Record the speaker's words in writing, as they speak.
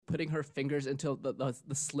putting her fingers into the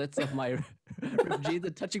slits of my ripped jeans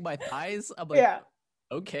and touching my thighs. I'm like, Yeah.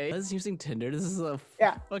 okay. I was using Tinder. This is a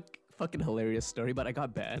Yeah. fucking hilarious story, but I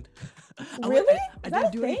got banned. Really? I Is that didn't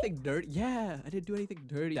a do thing? anything dirty. Yeah, I didn't do anything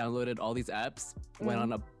dirty. Downloaded all these apps, went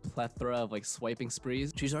on a plethora of like swiping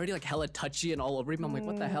sprees. She's already like hella touchy and all over me. I'm like,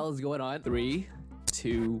 what the hell is going on? 3,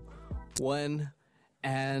 2, 1.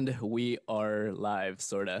 And we are live,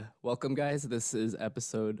 sorta. Welcome, guys. This is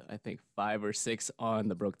episode, I think, 5 or 6 on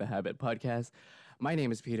the Broke the Habit podcast. My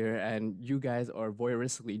name is Peter, and you guys are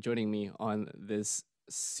voyeuristically joining me on this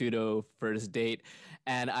pseudo first date.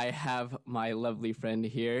 And I have my lovely friend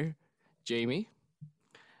here, Jamie.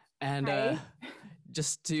 And Hi.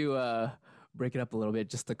 just to break it up a little bit,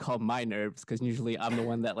 just to calm my nerves, because usually I'm the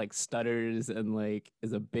one that like stutters and like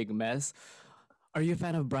is a big mess. Are you a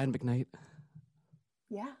fan of Brian McKnight?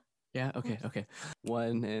 Yeah. Yeah, okay.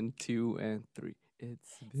 1 and 2 and 3.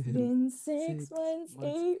 It's Been 6 months, 8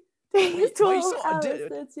 Wait, days, why are you 12 so hours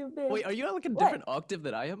since you've been. Wait, are you on like a different octave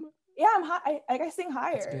than I am? Yeah, I'm high. I sing It's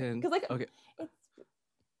higher. been Because like okay. it's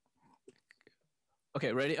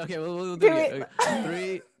Okay, ready? Okay, we'll do okay, it again.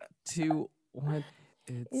 Okay. 3, 2, 1.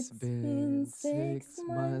 It's been 6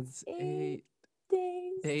 months, 8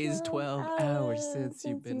 days, 12 hours since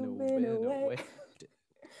you've been away.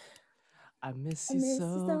 I miss you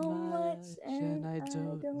so much, and I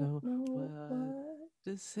don't know what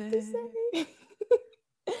to say.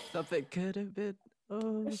 Something could have been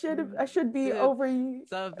over. I should be over you.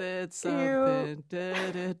 Something.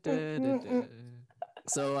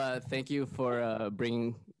 So thank you for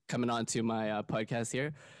coming on to my podcast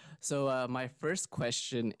here. So my first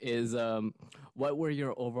question is, what were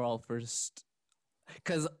your overall first?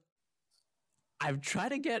 Because I've tried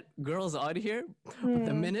to get girls on here, but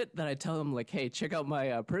the minute that I tell them like, "Hey, check out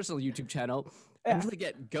my personal YouTube channel," I usually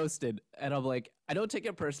get ghosted, and I'm like, I don't take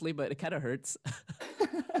it personally, but it kind of hurts.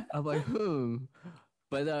 I'm like,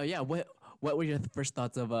 But yeah, what were your first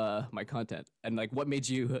thoughts of my content, and like what made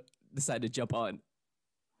you decide to jump on?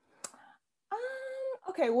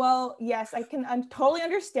 Okay, well, yes, I can totally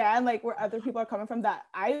understand like where other people are coming from. That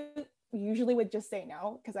I usually would just say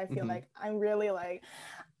no because I feel like I'm really like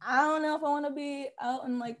I don't know if I want to be out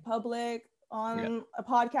in like public on a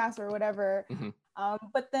podcast or whatever.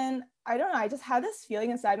 But then I don't know. I just had this feeling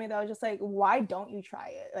inside me that I was just like, why don't you try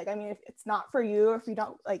it? Like, I mean, if it's not for you, or if you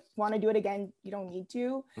don't like want to do it again, you don't need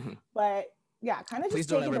to. But yeah, kind of. Please just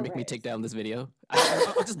don't ever make me take down this video.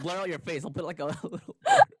 I'll just blur out your face. I'll put like a little.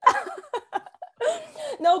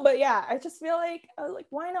 No, but yeah, I just feel like I was like,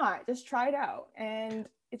 why not? Just try it out. And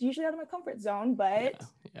it's usually out of my comfort zone, but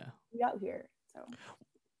we out here. So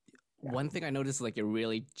one thing I noticed, like, you're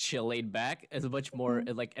really chill, laid back. Is much more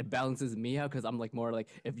like it balances me out because I'm like more like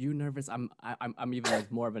if you're nervous, I'm even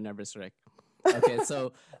like more of a nervous wreck. Okay,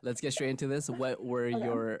 so let's get straight into this. What were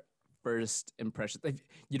your first impressions? If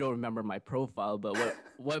you don't remember my profile, but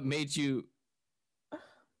what made you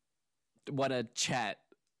want to chat?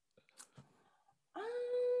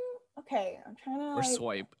 Okay, I'm trying to or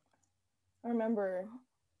swipe. Remember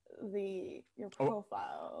your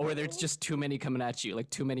profile. Or there's just too many coming at you, like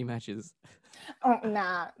too many matches. Oh,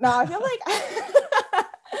 nah. No, I feel like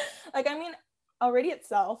like I mean already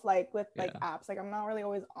itself, like with like apps, like I'm not really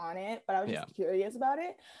always on it, but I was just curious about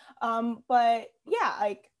it. But yeah,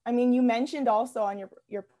 like I mean you mentioned also on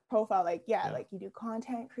your profile, like like you do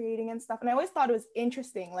content creating and stuff. And I always thought it was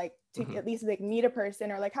interesting, like to at least like meet a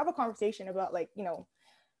person or like have a conversation about like, you know,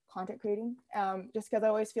 content creating. Just because I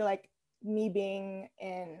always feel like me being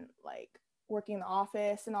in like working in the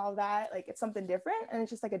office and all of that, like it's something different and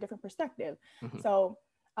it's just like a different perspective. So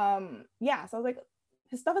so I was like,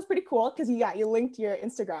 his stuff is pretty cool because you linked your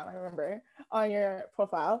Instagram, I remember, on your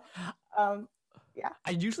profile.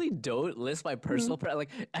 I usually don't list my personal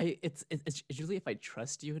like it's usually if I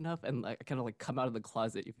trust you enough and like I kind of like come out of the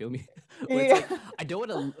closet, you feel me? It's like I don't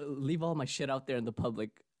want to leave all my shit out there in the public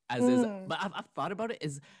as is, but I've thought about it.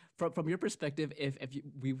 Is from your perspective, if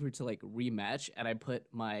we were to like rematch and I put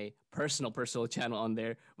my personal channel on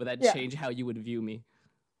there, would that change how you would view me?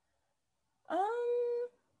 I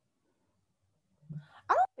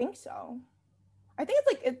don't think so. I think it's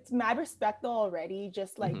like it's mad respectful already,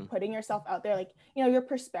 just like putting yourself out there, like, you know, your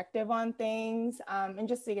perspective on things, and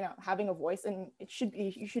just, you know, having a voice, and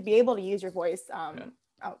you should be able to use your voice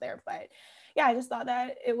out there. But yeah, I just thought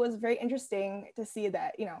that it was very interesting to see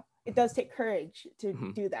that, you know, it does take courage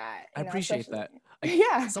to do that. I appreciate that.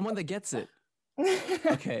 Like, someone that gets it.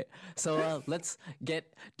 Okay, so let's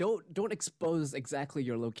get don't expose exactly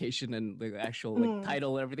your location and the actual like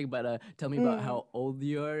title and everything, but tell me about how old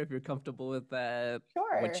you are, if you're comfortable with that.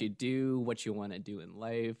 Sure. What you do, what you want to do in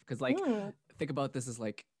life, because like think about this as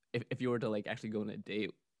like if you were to like actually go on a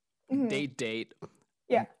date date,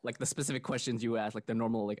 Yeah. like the specific questions you ask, like the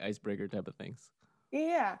normal like icebreaker type of things.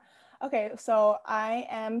 Yeah. Okay, so I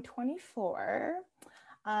am 24.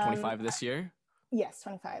 25 this year? Yes,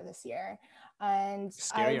 25 this year. And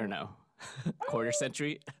Scary or no? Quarter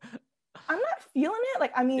century? I'm not feeling it.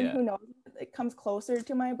 Like, I mean, Yeah. who knows? It comes closer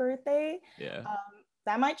to my birthday. Yeah.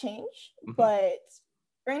 That might change. But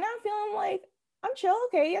right now I'm feeling like I'm chill.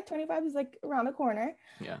 Okay, yeah, 25 is like around the corner.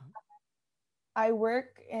 Yeah. I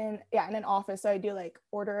work in an office, so I do like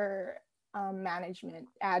order management,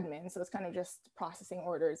 admin. So it's kind of just processing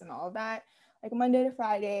orders and all of that, like Monday to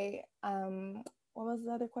Friday. What was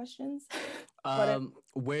the other questions?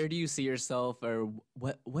 Where do you see yourself, or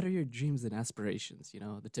what are your dreams and aspirations? You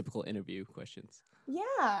know, the typical interview questions.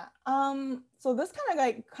 Yeah. So this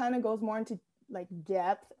kind of goes more into like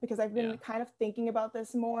depth, because I've been kind of thinking about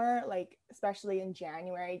this more, like especially in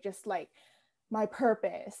January, just like my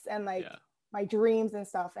purpose and like my dreams and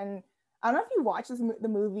stuff. And I don't know if you watched the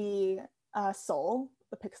movie Soul,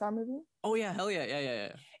 the Pixar movie. Oh yeah, hell yeah,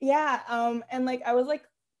 yeah. Yeah. And like I was like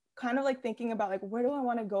kind of like thinking about like, where do I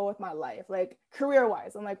want to go with my life, like career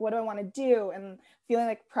wise, and like what do I want to do, and feeling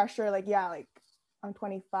like pressure, like like I'm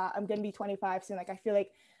 25, I'm gonna be 25 soon. Like I feel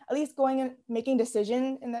like at least going and making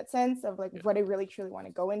decision in that sense of like what I really truly want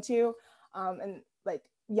to go into, and like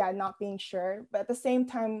not being sure, but at the same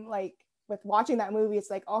time, like with watching that movie, it's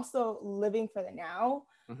like also living for the now.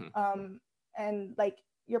 And like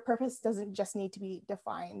your purpose doesn't just need to be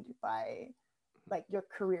defined by like your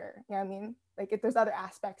career, you know what I mean? Like if there's other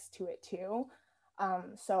aspects to it too.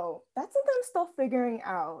 So that's something I'm still figuring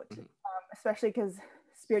out, especially because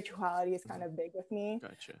spirituality is kind of big with me.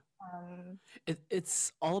 Gotcha.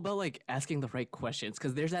 It's all about like asking the right questions,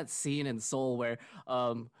 because there's that scene in Soul where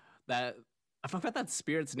that I forgot that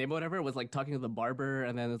spirit's name or whatever was like talking to the barber,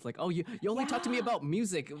 and then it's like, oh, you only talk to me about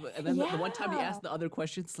music, and then the one time he asked the other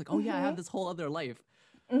questions, it's like, oh yeah, I have this whole other life.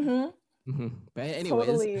 But anyways,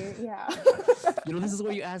 totally, yeah. You know, this is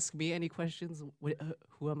where you ask me any questions.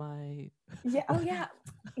 Who am I? Yeah. Oh yeah.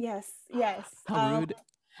 Yes. How rude.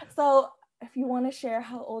 So if you want to share,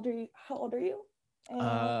 how old are you? And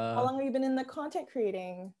how long have you been in the content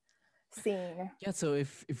creating scene? Yeah, so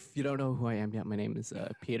if you don't know who I am yet, my name is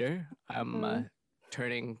Peter. I'm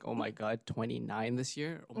turning, oh my god, 29 this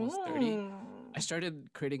year, almost 30. I started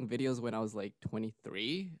creating videos when I was like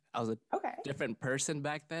 23. I was a different person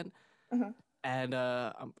back then. And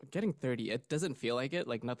I'm getting 30. It doesn't feel like it.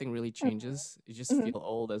 Like nothing really changes. You just feel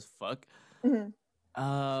old as fuck.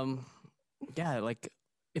 Yeah, like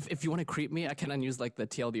if you want to creep me, I can unuse like the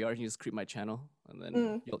TLDR and you just creep my channel, and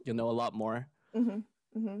then you'll know a lot more.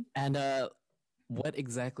 And what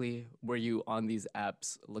exactly were you on these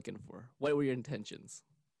apps looking for? What were your intentions?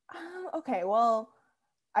 Okay, well,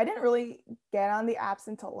 I didn't really get on the apps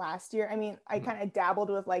until last year. I mean, I kind of dabbled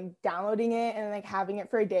with like downloading it and like having it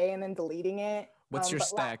for a day and then deleting it. What's your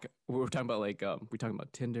stack? We're talking about like we're talking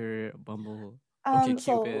about Tinder, Bumble,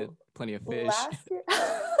 OkCupid, Plenty of Fish. Last year,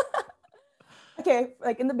 okay,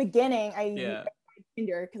 like in the beginning, I used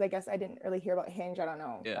Tinder because I guess I didn't really hear about Hinge. I don't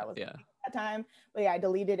know if that was at that time, but I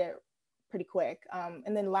deleted it pretty quick.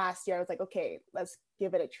 And then last year I was like, okay, let's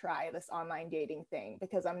give it a try, this online dating thing,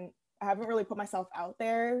 because I haven't really put myself out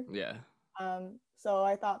there. So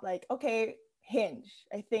I thought like, okay, Hinge.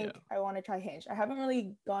 I think I want to try Hinge. I haven't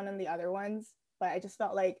really gone on the other ones, but I just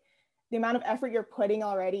felt like the amount of effort you're putting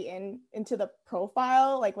already into the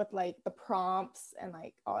profile, like with like the prompts and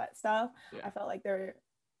like all that stuff, I felt like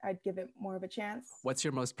I'd give it more of a chance. What's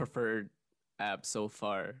your most preferred app so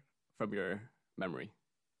far from your memory?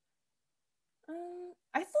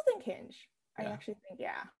 I still think Hinge. I actually think,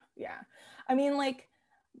 yeah. I mean, like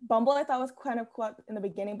Bumble, I thought was kind of cool in the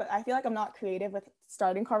beginning, but I feel like I'm not creative with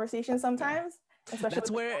starting conversations sometimes. Especially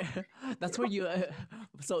that's where you.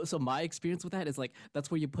 So my experience with that is like that's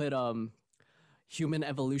where you put human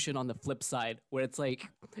evolution on the flip side, where it's like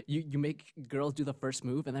you make girls do the first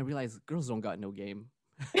move, and then realize girls don't got no game.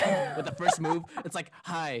 With the first move, it's like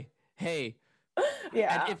hi, hey.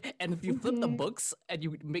 Yeah. And if you flip the books and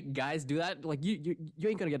you make guys do that, like you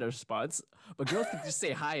ain't gonna get a response. But girls can just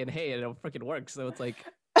say hi and hey, and it'll freaking work. So it's like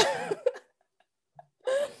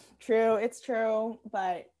true, it's true.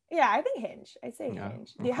 But yeah, I think Hinge. I say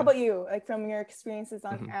Hinge. How about you? Like from your experiences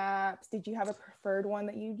on apps, did you have a preferred one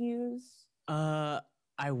that you'd use? I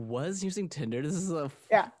was using Tinder. This is a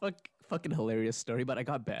fucking hilarious story, but I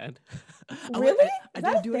got banned. Really? I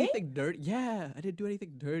didn't do anything dirty. Yeah, I didn't do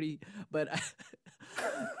anything dirty, but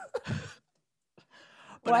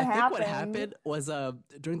but I think what happened was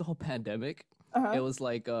during the whole pandemic, it was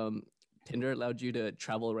like Tinder allowed you to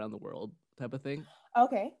travel around the world type of thing.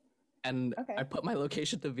 Okay. And I put my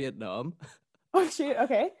location to Vietnam. Oh shoot,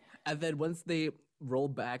 okay. And then once they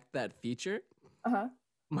rolled back that feature,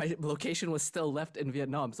 my location was still left in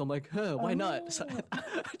Vietnam. So I'm like, why not? So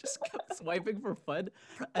I just kept swiping for fun.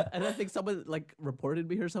 And I think someone like reported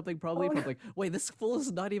me or something probably from like, wait, this fool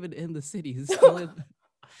is not even in the city. He's still in.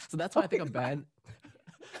 So that's why I think I'm banned.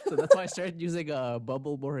 So that's why I started using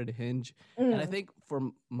Bumble more and Hinge. And I think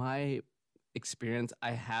from my experience,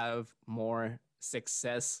 I have more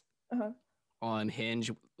success on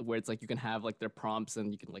Hinge, where it's like you can have like their prompts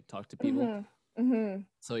and you can like talk to people.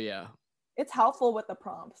 So yeah, it's helpful with the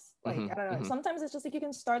prompts. Like I don't know. Sometimes it's just like you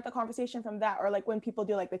can start the conversation from that, or like when people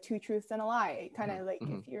do like the 2 truths and a lie, kind of like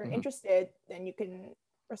if you're interested, then you can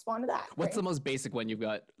respond to that. What's the most basic one you've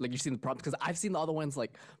got? Like you've seen the prompts, because I've seen the other ones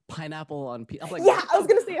like pineapple on pizza. I'm like, yeah, I was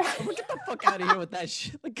gonna say that. Get the fuck out of here with that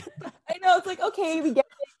shit. Like, I know, it's like, okay, we get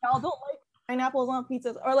it. Y'all don't like pineapples on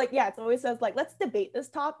pizzas, or like, yeah, it always says like, let's debate this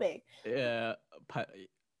topic. Yeah,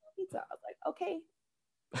 pizza. I was like, okay,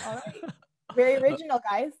 all right, very original,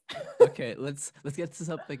 guys. Okay, let's get to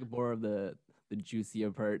something more of the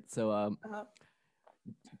juicier part. So,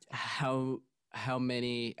 how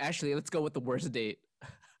many? Actually, let's go with the worst date.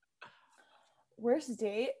 Worst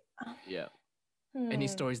date? Yeah. Any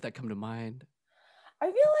stories that come to mind? I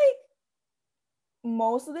feel like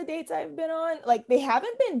most of the dates I've been on, like they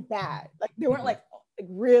haven't been bad. Like they weren't like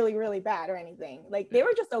really, really bad or anything. Like they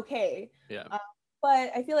were just okay. Yeah.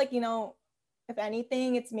 But I feel like, you know, if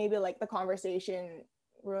anything, it's maybe like the conversation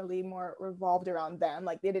really more revolved around them.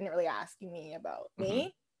 Like they didn't really ask me about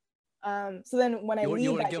me. So then when I leave,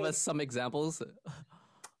 you want to give us some examples?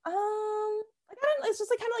 It's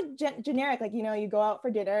just like kind of like generic, like, you know, you go out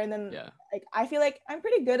for dinner and then like I feel like I'm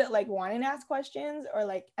pretty good at like wanting to ask questions, or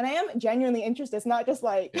like, and I am genuinely interested. It's not just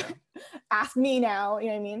like ask me now, you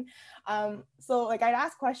know what I mean? So like I'd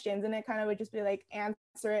ask questions and it kind of would just be like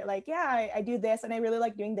answer it like, yeah, I do this and I really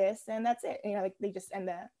like doing this, and that's it. And, you know, like they just end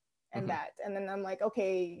that, and then I'm like,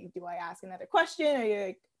 okay, do I ask another question, or you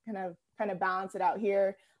like kind of balance it out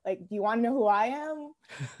here? Like, do you want to know who I am?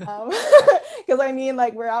 Because I mean,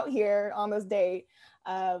 like, we're out here on this date.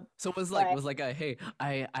 So it was like, hey,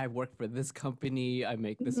 I work for this company. I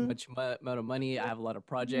make this much amount of money. I have a lot of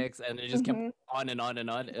projects, and it just kept on and on and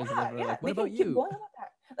on. Like, what about you?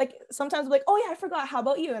 Like sometimes like, oh yeah, I forgot. How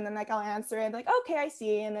about you? And then like I'll answer it like, okay, I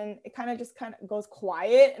see. And then it kind of goes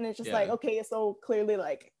quiet, and it's just like, okay, so clearly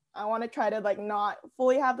like I want to try to like not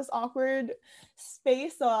fully have this awkward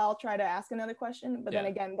space, so I'll try to ask another question, but then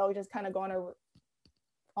again they'll just kind of go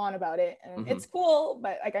on about it, and it's cool,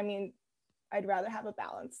 but like I mean, I'd rather have a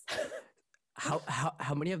balance.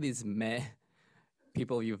 How many of these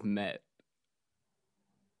people you've met?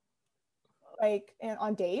 Like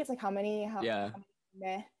on dates, like how many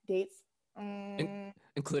meh dates?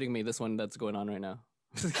 Including me, this one that's going on right now.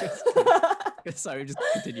 Sorry, just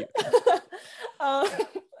continue.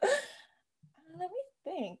 Let me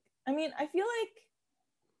think. I mean, I feel like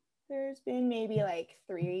there's been maybe like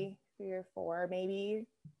three or four maybe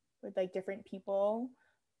with like different people,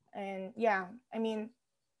 and yeah, I mean,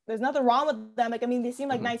 there's nothing wrong with them. Like I mean, they seem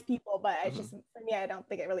like nice people, but it's just for me, I don't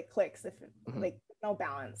think it really clicks if like no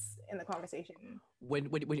balance in the conversation.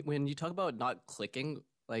 When you talk about not clicking,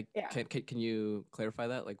 like can you clarify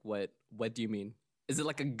that? Like what do you mean? Is it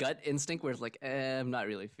like a gut instinct where it's like, I'm not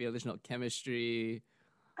really feeling, there's no chemistry?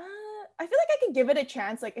 I feel like I could give it a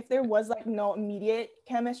chance. Like if there was like no immediate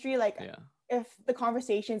chemistry, like if the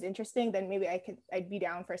conversation's interesting, then maybe I'd be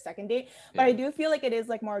down for a second date. But I do feel like it is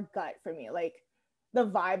like more gut for me. Like the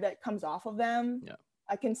vibe that comes off of them,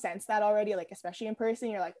 I can sense that already. Like especially in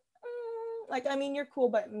person, you're like, like I mean, you're cool,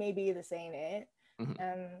 but maybe this ain't it.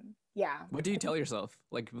 What do you tell yourself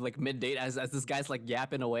like mid date as this guy's like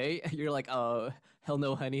yapping away? You're like, oh hell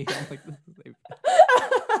no, honey. Like,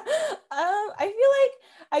 I feel like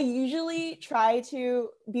I usually try to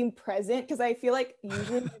be present, because I feel like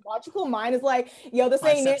usually my logical mind is like, yo, this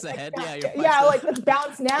ain't it. Ahead. Like, like let's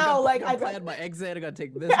bounce now. I had my exit. I gotta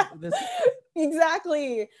take this. This.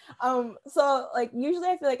 Exactly. So like usually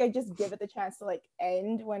I feel like I just give it the chance to like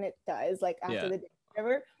end when it does, like after the day,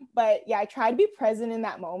 whatever. But yeah, I try to be present in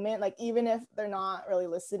that moment. Like even if they're not really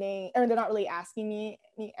listening or they're not really asking me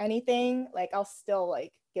anything, like I'll still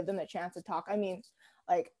like give them a chance to talk. I mean,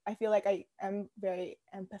 like I feel like I am very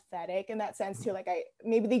empathetic in that sense too. Like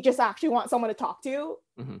maybe they just actually want someone to talk to,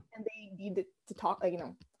 and they need to talk, like, you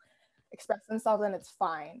know, express themselves, and it's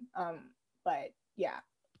fine. But yeah.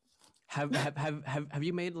 Have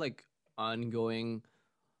you made like ongoing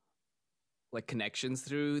like connections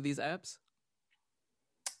through these apps?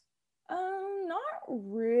 Not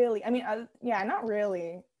really. I mean, not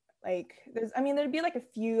really. Like there'd be like a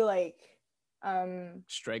few like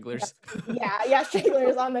Stragglers. Yeah,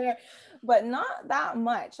 stragglers on there, but not that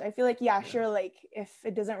much. I feel like, sure, like if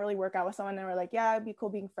it doesn't really work out with someone, then we're like, yeah, it'd be cool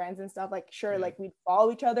being friends and stuff. Like, sure, like we'd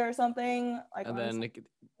follow each other or something. Like, And then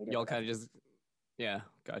y'all kind of just,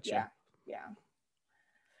 gotcha. Yeah.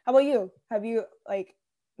 How about you? Have you like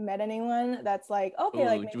met anyone that's like, okay,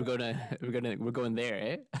 like we're going there,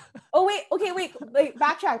 eh? Oh wait, okay, wait,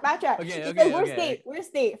 backtrack. Okay. We're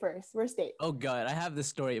state first. We're state. Oh god, I have this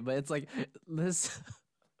story, but it's like this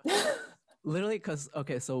literally because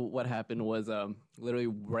so what happened was literally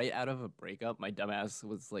right out of a breakup, my dumbass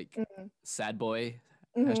was like sad boy,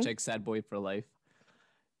 hashtag sad boy for life.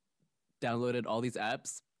 Downloaded all these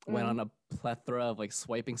apps, went on a plethora of like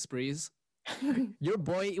swiping sprees. Your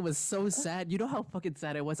boy was so sad. You know how fucking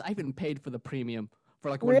sad it was? I even paid for the premium for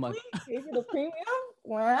like 1 month. Paid for the premium?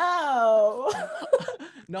 Wow.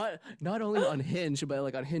 not only on Hinge, but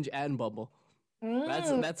like on Hinge and Bumble.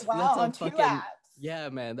 That's wow, some fucking apps. Yeah,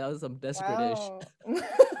 man, that was some desperate-ish.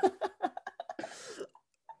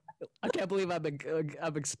 I can't believe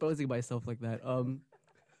I'm exposing myself like that.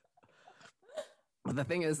 But the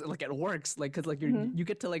thing is, like, it works, like, cause like you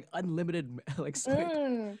get to like unlimited like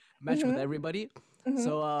match with everybody.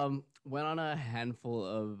 So went on a handful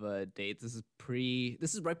of dates. This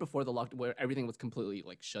is right before the lockdown, where everything was completely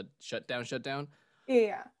like shut down.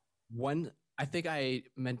 Yeah. I think I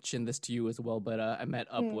mentioned this to you as well, but I met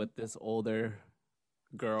up with this older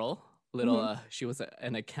girl. She was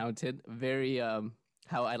an accountant. Very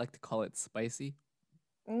how I like to call it, spicy.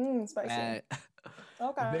 Spicy.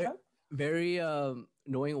 Okay. Very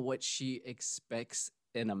knowing what she expects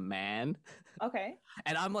in a man. Okay.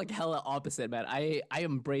 And I'm like hella opposite, man. I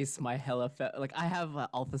embrace my like I have an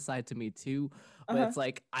alpha side to me too, but it's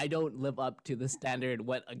like I don't live up to the standard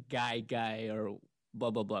what a guy or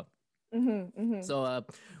blah blah blah. So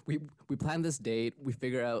we plan this date. We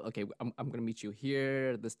figure out, okay, I'm gonna meet you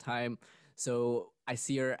here this time. So I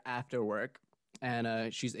see her after work,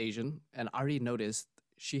 and she's Asian, and I already noticed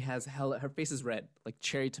she has her face is red, like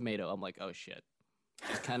cherry tomato. I'm like, oh shit,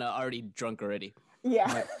 she's kind of already drunk already.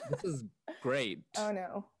 Yeah. Like, this is great. Oh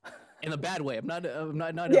no. In a bad way. I'm not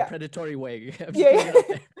in a predatory way.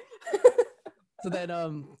 So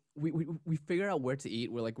then we figure out where to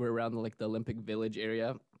eat. We're around the Olympic Village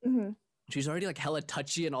area. She's already like hella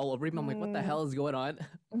touchy and all over me. I'm like, what the hell is going on?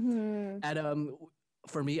 And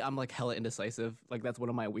for me, I'm like hella indecisive. Like that's one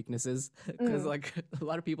of my weaknesses. Because like a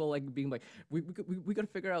lot of people like being like, we gotta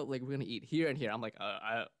figure out like we're gonna eat here and here. I'm like,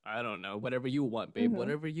 I don't know, whatever you want, babe,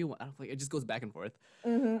 whatever you want. I'm like, it just goes back and forth.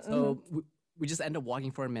 So we just end up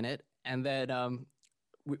walking for a minute, and then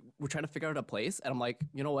we're trying to figure out a place, and I'm like,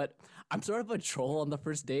 you know what? I'm sort of a troll on the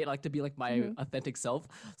first date. I like to be like my authentic self.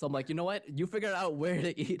 So I'm like, you know what? You figure out where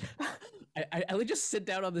to eat. I like just sit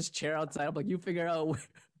down on this chair outside. I'm like, you figure out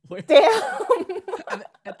where. Damn.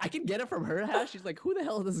 And I can get it from her house. She's like, who the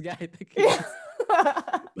hell is this guy thinking?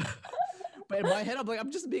 But in my head, I'm like,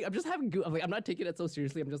 I'm just having. I'm like, I'm not taking it so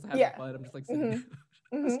seriously. I'm just having fun. I'm just like sitting.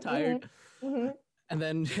 I'm just tired. And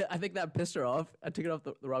then I think that pissed her off. I took it off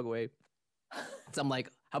the wrong way. So I'm like,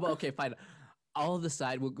 how about, okay, fine. I'll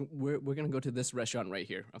decide. We're gonna go to this restaurant right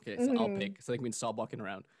here. Okay, so I'll pick. So like we can stop walking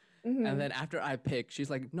around. And then after I pick, she's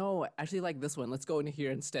like, no, I actually like this one. Let's go in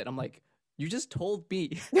here instead. I'm like, you just told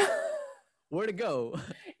me where to go.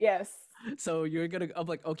 Yes. So I'm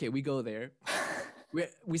like, okay, we go there.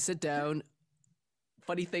 We sit down.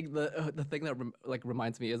 Funny thing, the thing that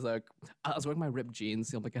reminds me is like I was wearing my ripped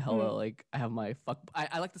jeans. I'm like a hella like I have my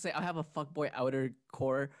I like to say I have a fuckboy outer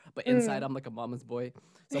core, but inside I'm like a mama's boy.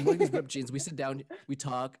 So I'm wearing these ripped jeans. We sit down, we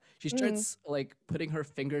talk. She starts like putting her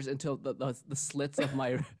fingers into the slits of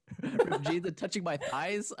my ripped jeans and touching my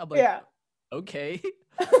thighs. I'm like, okay.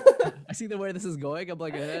 I see the way this is going. I'm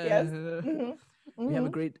like, yes. We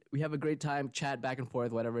have a great time, chat back and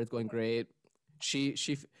forth, whatever. It's going great. She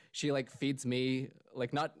like feeds me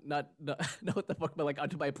like not what the fuck, but like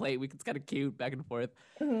onto my plate. It's kind of cute back and forth.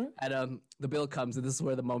 And the bill comes, and this is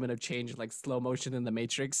where the moment of change, like slow motion in the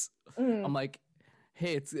Matrix. I'm like,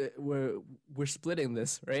 hey, it's we're splitting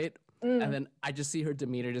this, right? And then I just see her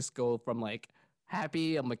demeanor just go from like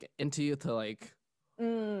happy, I'm like into you, to like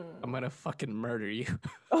I'm gonna fucking murder you.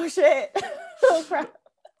 Oh shit. Oh crap.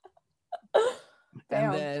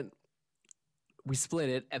 And then we split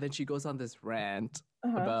it, and then she goes on this rant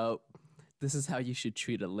about this is how you should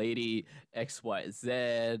treat a lady,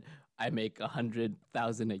 XYZ. I make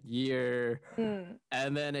 100,000 a year.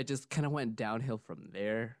 And then it just kind of went downhill from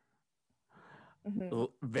there.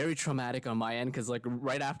 Very traumatic on my end, because like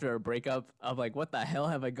right after a breakup, I'm like, what the hell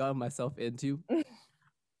have I gotten myself into?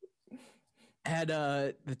 And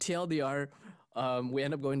the TLDR, we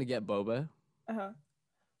end up going to get boba.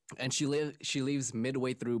 and she leaves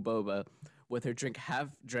midway through boba with her drink half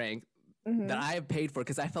drank that I have paid for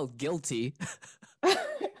because I felt guilty.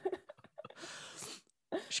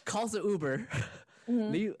 She calls an Uber,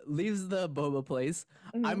 leaves the boba place.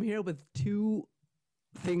 I'm here with 2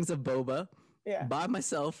 things of boba by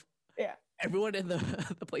myself. Yeah. Everyone in the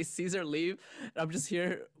place sees her leave, and I'm just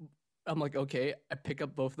here. I'm like, okay. I pick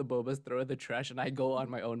up both the bobas, throw it in the trash, and I go on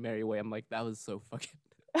my own merry way. I'm like, that was so fucking.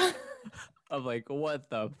 I'm like, what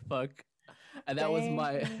the fuck? And that was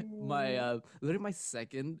my literally my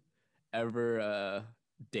second ever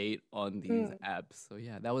date on these apps. So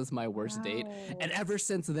yeah, that was my worst date. And ever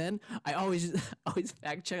since then, I always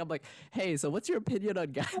fact check. I'm like, hey, so what's your opinion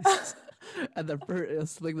on guys? And the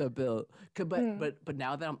first split the bill. But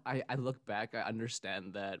now that I look back, I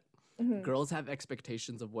understand that girls have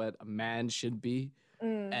expectations of what a man should be,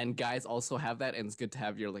 and guys also have that, and it's good to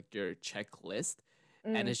have your checklist.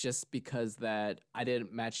 And it's just because that I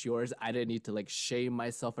didn't match yours, I didn't need to like shame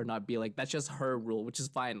myself or not be like, that's just her rule, which is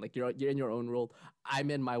fine. Like you're in your own world, I'm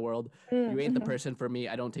in my world. You ain't the person for me.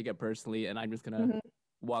 I don't take it personally, and I'm just gonna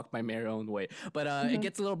walk my merry own way. But it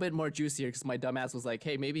gets a little bit more juicier because my dumbass was like,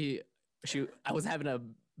 hey, maybe I was having a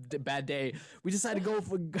bad day. We decided to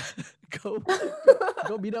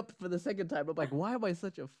go meet up for the second time. I'm like, why am I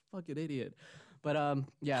such a fucking idiot? But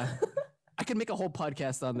yeah. I could make a whole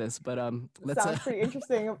podcast on this, but let's. Sounds pretty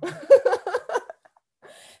interesting.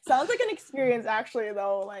 Sounds like an experience, actually,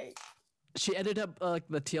 though. Like, she ended up like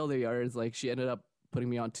the TLDR is like she ended up putting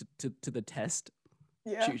me on to the test.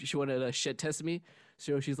 Yeah. She wanted to shit test me,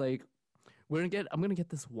 so she's like, I'm gonna get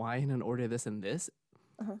this wine and order this and this.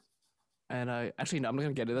 And actually no, I'm not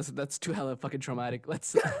gonna get it. That's too hella fucking traumatic.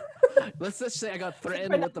 Let's just say I got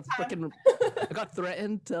threatened with the freaking. I got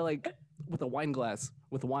threatened to like with a wine glass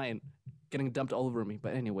with wine. Getting dumped all over me.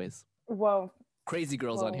 But anyways. Whoa. Crazy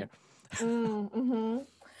girls on here.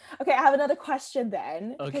 Okay, I have another question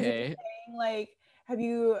then. Okay. Saying, like, have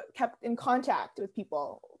you kept in contact with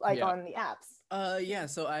people like on the apps? Yeah,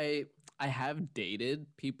 so I have dated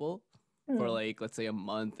people for like, let's say a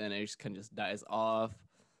month, and it just kind of just dies off,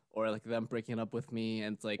 or like them breaking up with me,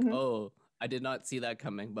 and it's like, oh, I did not see that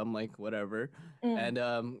coming, but I'm like, whatever. And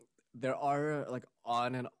there are like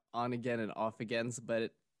on again and off agains,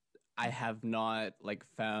 but I have not like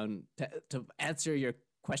found to answer your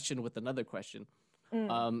question with another question.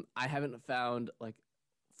 I haven't found like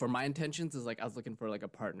for my intentions is like I was looking for like a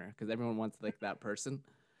partner because everyone wants like that person.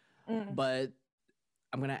 But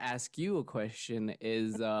I'm gonna ask you a question: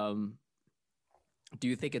 is do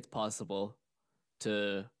you think it's possible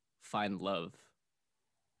to find love?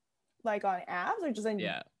 Like on apps or just in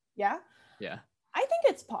yeah. I think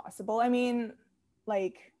it's possible. I mean,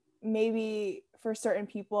 like maybe for certain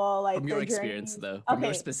people, like from your experience though, from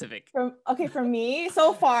your specific. For me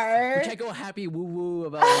so far, we can't go happy woo woo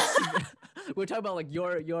about. We're talking about like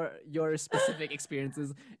your specific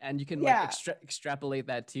experiences, and you can like extrapolate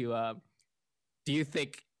that to. Do you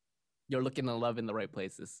think you're looking to love in the right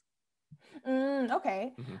places?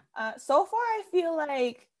 Okay. So far, I feel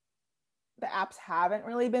like the apps haven't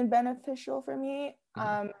really been beneficial for me.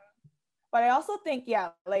 But I also think,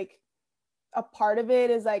 like a part of it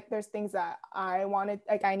is like there's things that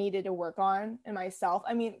I needed to work on in myself.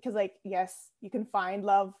 I mean, because like, yes, you can find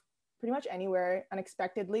love pretty much anywhere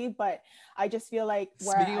unexpectedly, but I just feel like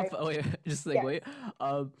I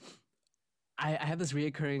have this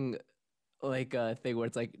reoccurring like thing where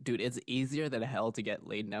it's like, dude, it's easier than hell to get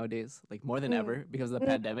laid nowadays, like more than ever because of the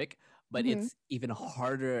pandemic, but it's even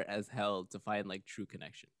harder as hell to find like true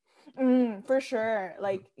connection. For sure.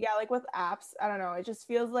 Like like with apps, I don't know, it just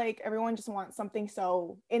feels like everyone just wants something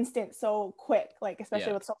so instant, so quick, like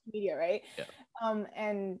especially with social media, right?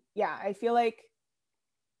 And I feel like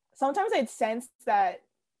sometimes I'd sense that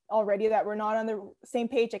already that we're not on the same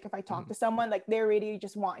page. Like if I talk to someone, like they already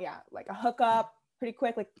just want like a hookup pretty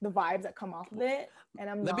quick, like the vibes that come off of it. And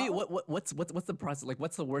I'm what's the process, like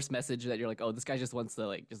what's the worst message that you're like, oh, this guy just wants to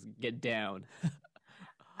like just get down?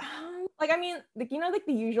 Like I mean, like, you know, like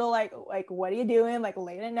the usual like what are you doing like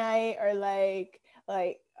late at night, or like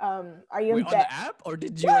are you in bed? On the app, or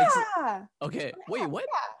did you okay wait what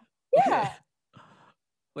okay.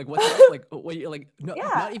 Like what's like what you like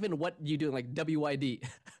not even what you doing, like WID.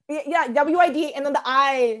 WID, and then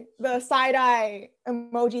the side eye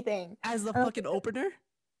emoji thing as the fucking opener.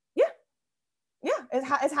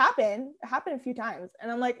 It's happened a few times,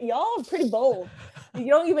 and I'm like, y'all are pretty bold. You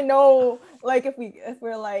don't even know like if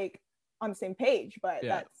we're like on the same page, but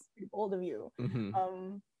that's pretty bold of you.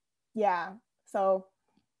 So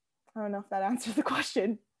I don't know if that answers the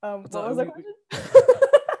question. What was the question?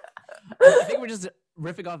 I think we're just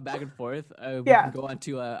riffing off back and forth. We can go on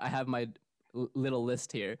to I have my little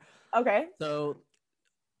list here. Okay. So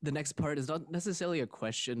the next part is not necessarily a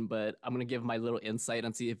question, but I'm gonna give my little insight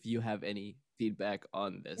and see if you have any feedback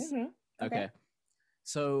on this. Okay.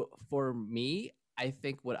 So for me, I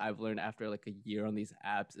think what I've learned after like a year on these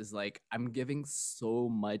apps is like I'm giving so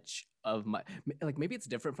much of my, like maybe it's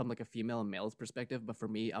different from like a female and male's perspective, but for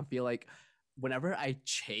me, I feel like whenever I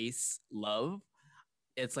chase love,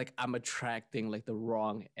 it's like I'm attracting like the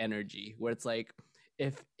wrong energy, where it's like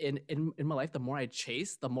if in my life, the more I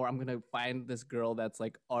chase, the more I'm gonna find this girl that's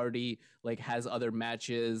like already like has other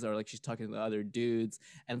matches, or like she's talking to other dudes.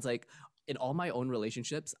 And it's like in all my own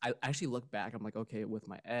relationships, I actually look back, I'm like, okay, with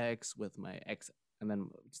my ex, and then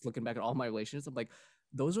just looking back at all my relationships, I'm like,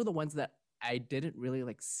 those are the ones that I didn't really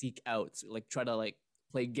like seek out, like try to like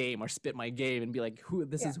play game or spit my game and be like, who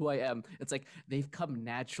this is who I am. It's like they've come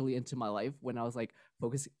naturally into my life when I was like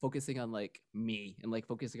focusing on like me and like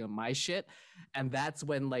focusing on my shit. And that's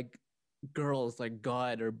when like girls like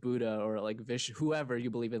God or Buddha or like Vishnu, whoever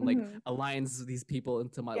you believe in, like aligns these people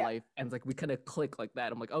into my life, and like we kind of click like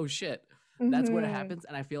that. I'm like, oh shit, that's where it happens.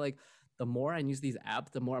 And I feel like the more I use these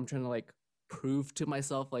apps, the more I'm trying to like prove to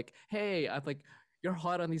myself, like, hey, I've like, you're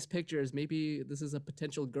hot on these pictures, maybe this is a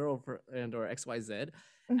potential girlfriend or XYZ.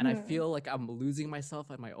 And I feel like I'm losing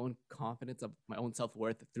myself and my own confidence of my own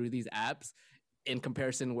self-worth through these apps, in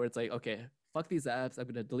comparison where it's like, okay, fuck these apps, I'm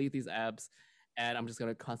gonna delete these apps, and I'm just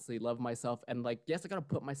gonna constantly love myself. And like, yes, I gotta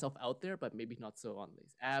put myself out there, but maybe not so on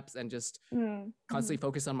these apps, and just constantly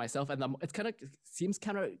focus on myself. And it's kind of seems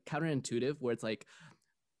counterintuitive, where it's like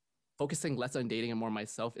focusing less on dating and more on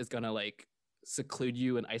myself is gonna like seclude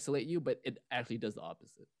you and isolate you, but it actually does the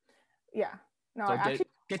opposite. Yeah. No, so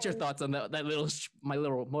get your thoughts on that little my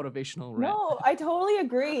little motivational rant. No, I totally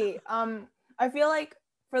agree. I feel like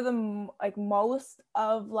for the like most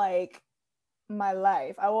of like my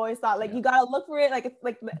life, I always thought like you gotta look for it, like it's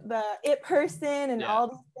like the it person and all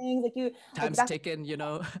these things, like you time's like, taken, you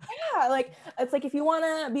know. Yeah, like it's like if you want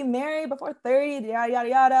to be married before 30, yada yada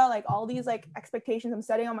yada, like all these like expectations I'm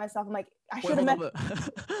setting on myself. I'm like, I should have met.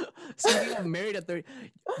 Speaking of married at 30,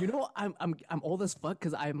 you know, I'm old as fuck,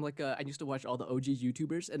 because I'm like I used to watch all the OG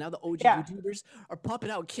YouTubers, and now the OG YouTubers are popping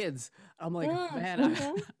out kids. I'm like,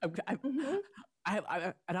 man,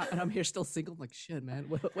 I'm here still single. I'm like, shit, man,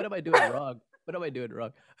 what am I doing wrong? What am I doing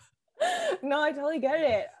wrong? No, I totally get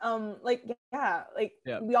it. Like,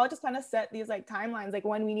 we all just kind of set these like timelines, like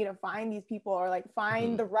when we need to find these people or like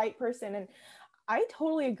find the right person. And I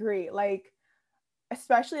totally agree. Like,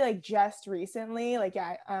 especially like just recently, like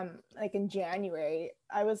in January,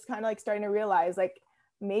 I was kind of like starting to realize like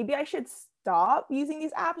maybe I should stop using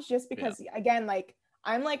these apps, just because again, like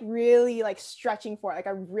I'm like really like stretching for it. Like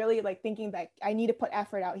I'm really like thinking that I need to put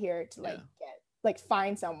effort out here to like get like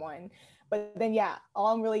find someone. But then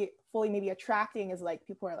all I'm really fully maybe attracting is like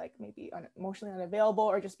people are like maybe emotionally unavailable,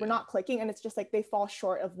 or just we're not clicking, and it's just like they fall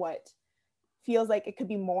short of what feels like it could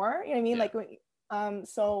be more, you know what I mean? Like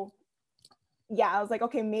so I was like,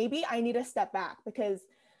 okay, maybe I need to step back, because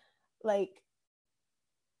like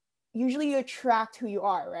usually you attract who you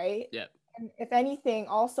are, right? And if anything,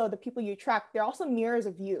 also the people you attract, they're also mirrors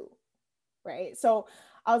of you, right? So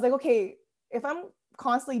I was like, okay, if I'm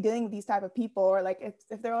constantly dealing with these type of people, or like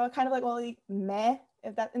if they're all kind of like, well, like, meh,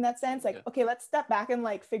 if that in that sense, like, okay, let's step back and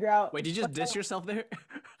like figure out. Wait, did you just diss yourself there?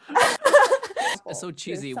 It's so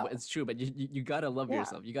cheesy. It's true, but you gotta love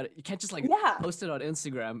yourself. You can't just like post it on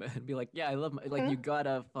Instagram and be like, yeah, I love like you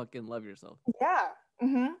gotta fucking love yourself.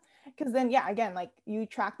 Because then again, like you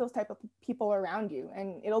attract those type of people around you,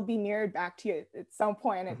 and it'll be mirrored back to you at some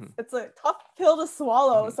point. It's a tough pill to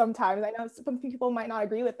swallow sometimes. I know some people might not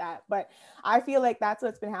agree with that, but I feel like that's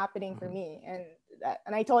what's been happening for me.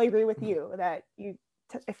 And I totally agree with you that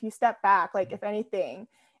if you step back, like if anything,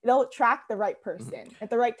 it'll attract the right person at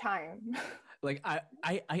the right time. Like I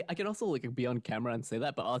can also like be on camera and say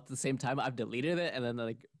that, but at the same time I've deleted it and then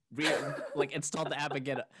like installed the app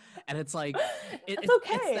again, and it's like it's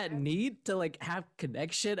okay. It's that need to like have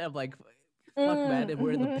connection of like, fuck man, if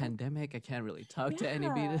we're in the pandemic, I can't really talk to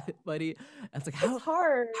anybody. It's like it's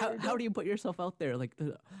hard. How do you put yourself out there? Like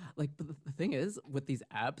the thing is, with these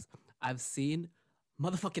apps, I've seen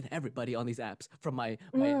motherfucking everybody on these apps, from my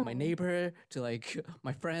neighbor to like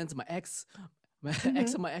my friends, my ex. My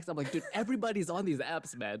ex and my ex, I'm like, dude, everybody's on these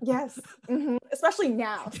apps, man. Yes, especially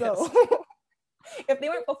now. So if they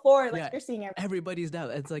weren't before, like you're seeing everybody's now.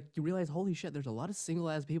 It's like you realize, holy shit, there's a lot of single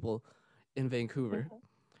ass people in Vancouver,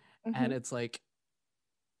 and it's like,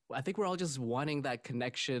 I think we're all just wanting that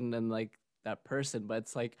connection and like that person, but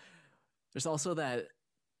it's like there's also that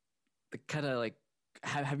the kind of like,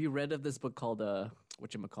 have you read of this book called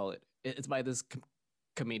whatchamacallit? It's by this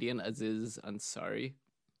comedian Aziz Ansari.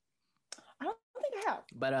 I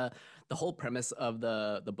But the whole premise of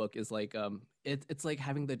the book is like it's like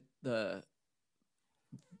having the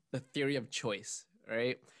theory of choice,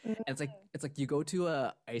 right? And it's like you go to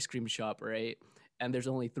a ice cream shop, right? And there's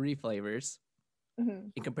only 3 flavors.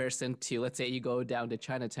 In comparison to, let's say you go down to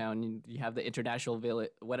Chinatown, you have the International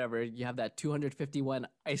Village, whatever, you have that 251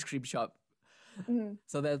 ice cream shop.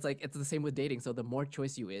 So that's like, it's the same with dating. So the more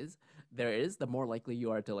choice there is, the more likely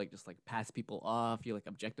you are to like just like pass people off, you like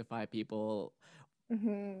objectify people.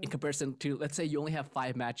 In comparison to, let's say you only have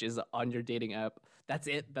 5 matches on your dating app, that's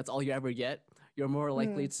it, that's all you ever get. You're more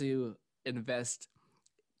likely to invest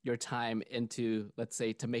your time into, let's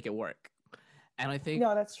say, to make it work. And I think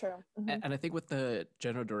no, that's true. And I think with the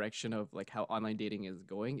general direction of like how online dating is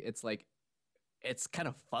going, it's like it's kind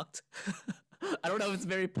of fucked. I don't know if it's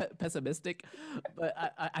very pessimistic, but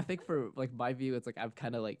I think for like my view, it's like I've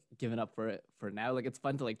kind of like given up for it for now. Like it's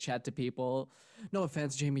fun to like chat to people. No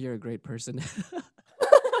offense, Jamie, you're a great person.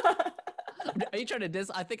 Are you trying to diss?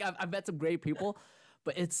 I think I've met some great people,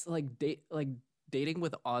 but it's like dating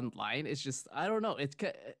with online. It's just, I don't know. It's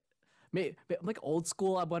I'm like old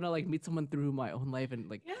school. I want to like meet someone through my own life and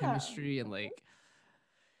like chemistry and like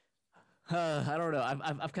I don't know.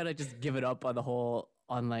 I've kind of just given up on the whole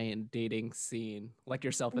online dating scene, like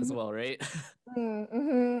yourself as well, right?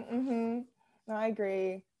 No, I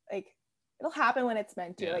agree. Like it'll happen when it's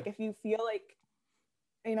meant to. Like if you feel like,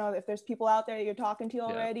 you know, if there's people out there that you're talking to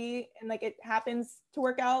already and like it happens to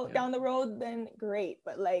work out down the road, then great.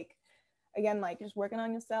 But like again, like just working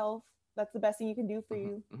on yourself, that's the best thing you can do for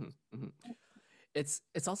you. It's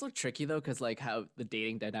also tricky though, because like how the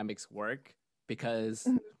dating dynamics work, because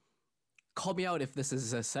call me out if this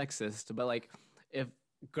is a sexist, but like if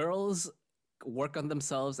girls work on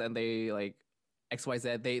themselves and they like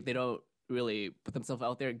XYZ, they don't really put themselves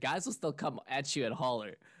out there, guys will still come at you and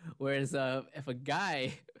holler. Whereas if a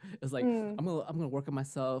guy is like, I'm gonna work on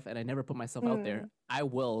myself and I never put myself out there, I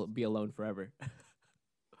will be alone forever.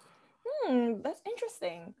 That's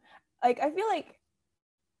interesting. Like I feel like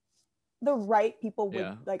the right people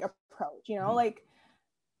would like approach, you know, like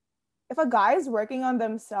if a guy's working on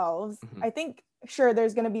themselves, I think sure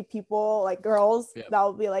there's gonna be people like girls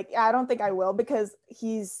that'll be like, yeah, I don't think I will because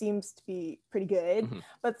he seems to be pretty good.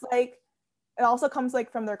 But it's like it also comes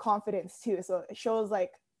like from their confidence too. So it shows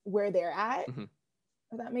like where they're at.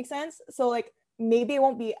 If that makes sense. So like maybe it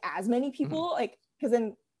won't be as many people, like because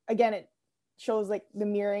then again it shows like the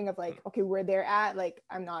mirroring of like, okay, where they're at, like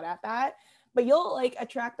I'm not at that, but you'll like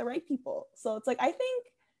attract the right people. So it's like I think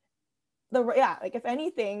like if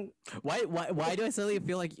anything, why do I suddenly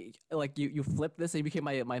feel like you flipped this and you became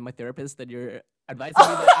my therapist, that you're advising me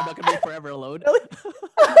that I'm not gonna be forever alone? Really?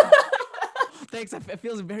 Thanks, it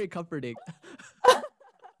feels very comforting. But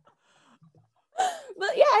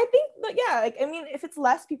yeah, I think, but yeah, like I mean if it's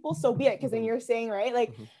less people, so be it, because then you're saying, right,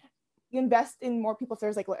 like you invest in more people if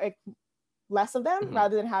there's like less of them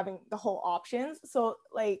rather than having the whole options. So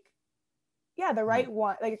like yeah, the right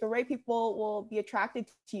one, like the right people will be attracted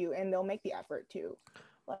to you and they'll make the effort to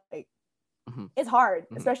like it's hard,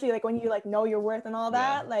 especially like when you like know your worth and all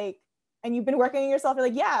that, like, and you've been working on yourself, you're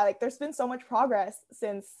like, yeah, like there's been so much progress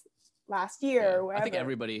since last year or whatever. I think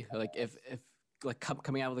everybody, like if like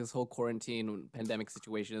coming out of this whole quarantine pandemic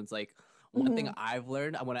situation, it's like one thing I've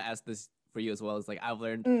learned, I want to ask this for you as well, is like I've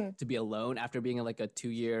learned to be alone after being in like a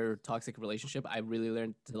 2-year toxic relationship. I really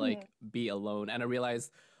learned to like be alone, and I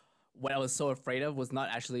realized what I was so afraid of was not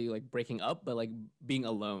actually like breaking up, but like being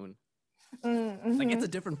alone. Like it's a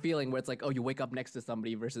different feeling where it's like, oh, you wake up next to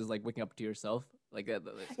somebody versus like waking up to yourself. Like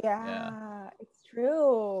it's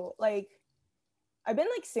true. Like I've been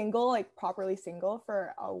like single, like properly single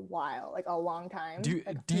for a while, like a long time. Do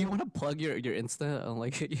you want to plug your Insta?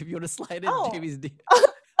 Like if you want to slide in Jamie's D.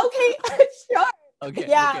 Okay, sure. Okay.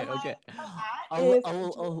 Yeah. Okay.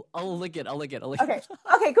 I'll link it. Okay.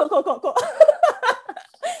 Okay. Cool.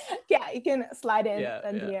 Yeah, you can slide in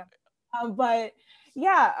and DM. But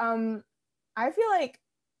yeah, I feel like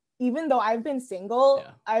even though I've been single,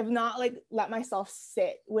 I've not like let myself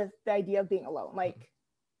sit with the idea of being alone, like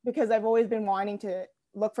because I've always been wanting to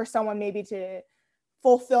look for someone maybe to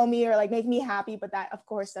fulfill me or like make me happy, but that of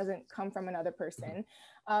course doesn't come from another person.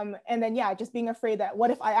 And then just being afraid that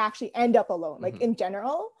what if I actually end up alone, like in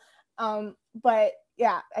general. But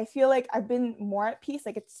yeah, I feel like I've been more at peace.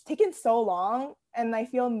 Like it's taken so long, and I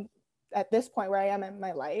feel at this point where I am in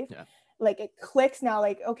my life, like it clicks now,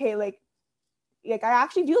 like okay, like I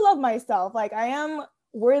actually do love myself. Like I am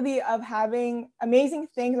worthy of having amazing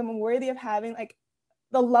things. I'm worthy of having like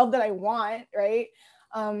the love that I want, right?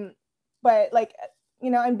 But like, you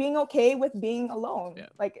know, and being okay with being alone,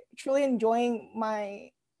 like truly enjoying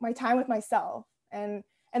my time with myself and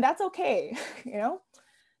and that's okay. You know,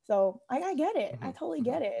 so I get it. I totally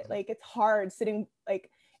get it. Like, it's hard sitting like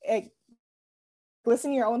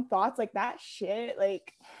listening to your own thoughts, like that shit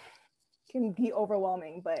like can be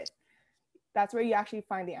overwhelming, but that's where you actually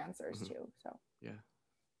find the answers too. So yeah,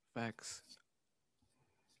 facts.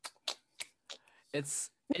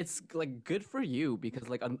 It's like good for you, because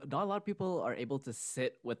like not a lot of people are able to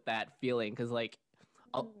sit with that feeling, because like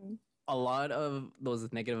a lot of those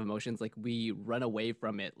negative emotions, like we run away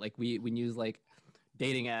from it. Like we use like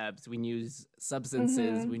dating apps, we use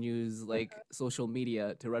substances, we use like social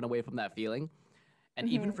media to run away from that feeling. And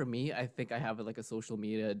even for me, I think I have like a social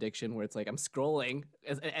media addiction where it's like I'm scrolling,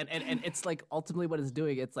 and it's like ultimately what it's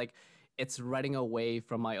doing. It's like it's running away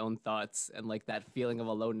from my own thoughts and like that feeling of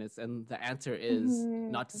aloneness. And the answer is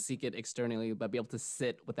not to seek it externally, but be able to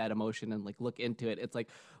sit with that emotion and like look into it. It's like,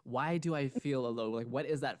 why do I feel alone? Like, what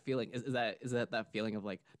is that feeling? Is that feeling of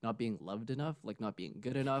like not being loved enough, like not being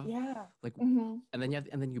good enough? yeah, Like, and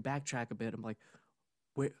then you backtrack a bit. I'm like,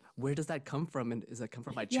 where does that come from? And does that come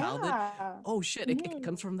from my childhood? yeah. Oh shit, it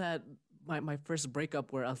comes from that my first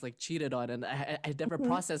breakup where I was like cheated on, and I never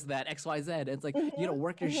processed that XYZ. And it's like, you gotta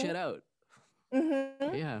work your shit out.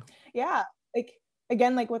 Yeah. Yeah, like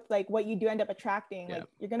again, like with like what you do end up attracting, like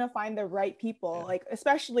you're gonna find the right people, like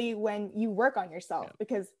especially when you work on yourself,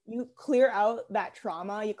 because you clear out that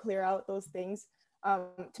trauma, you clear out those things to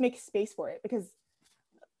make space for it. Because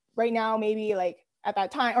right now, maybe like at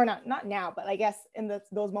that time, or not now, but I guess in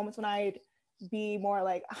those moments when I'd be more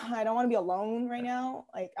like, I don't want to be alone right now,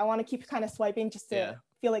 like I want to keep kind of swiping just to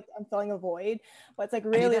feel like I'm filling a void. But it's like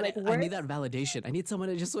really I need that validation. I need someone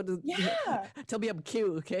to just sort of tell me I'm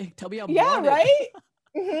cute, okay? Tell me I'm wanted.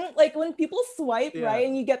 Right? Like when people swipe right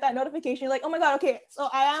and you get that notification, you're like, oh my god, okay, so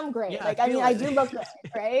I am great. Like I mean, I do look good,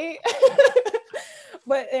 right?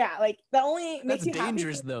 But yeah, like that only makes you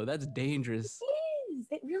dangerous happy. Though. That's dangerous.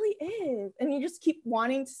 It really is. And you just keep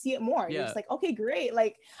wanting to see it more. You're just like, okay, great.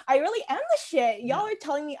 Like, I really am the shit. Y'all are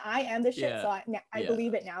telling me I am the shit. So I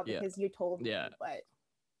believe it now because you told me. But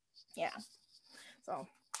yeah. So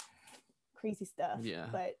crazy stuff. Yeah.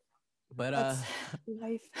 But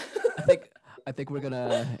life. I think we're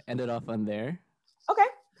gonna end it off on there. Okay.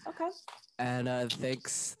 And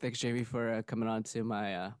thanks Jamie for coming on to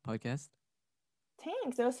my podcast.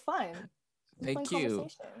 Thanks. It was fun. Thank you.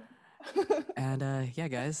 And yeah,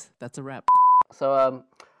 guys, that's a wrap. So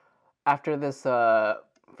after this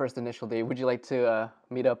first initial date, would you like to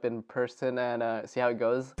meet up in person and see how it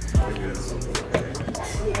goes?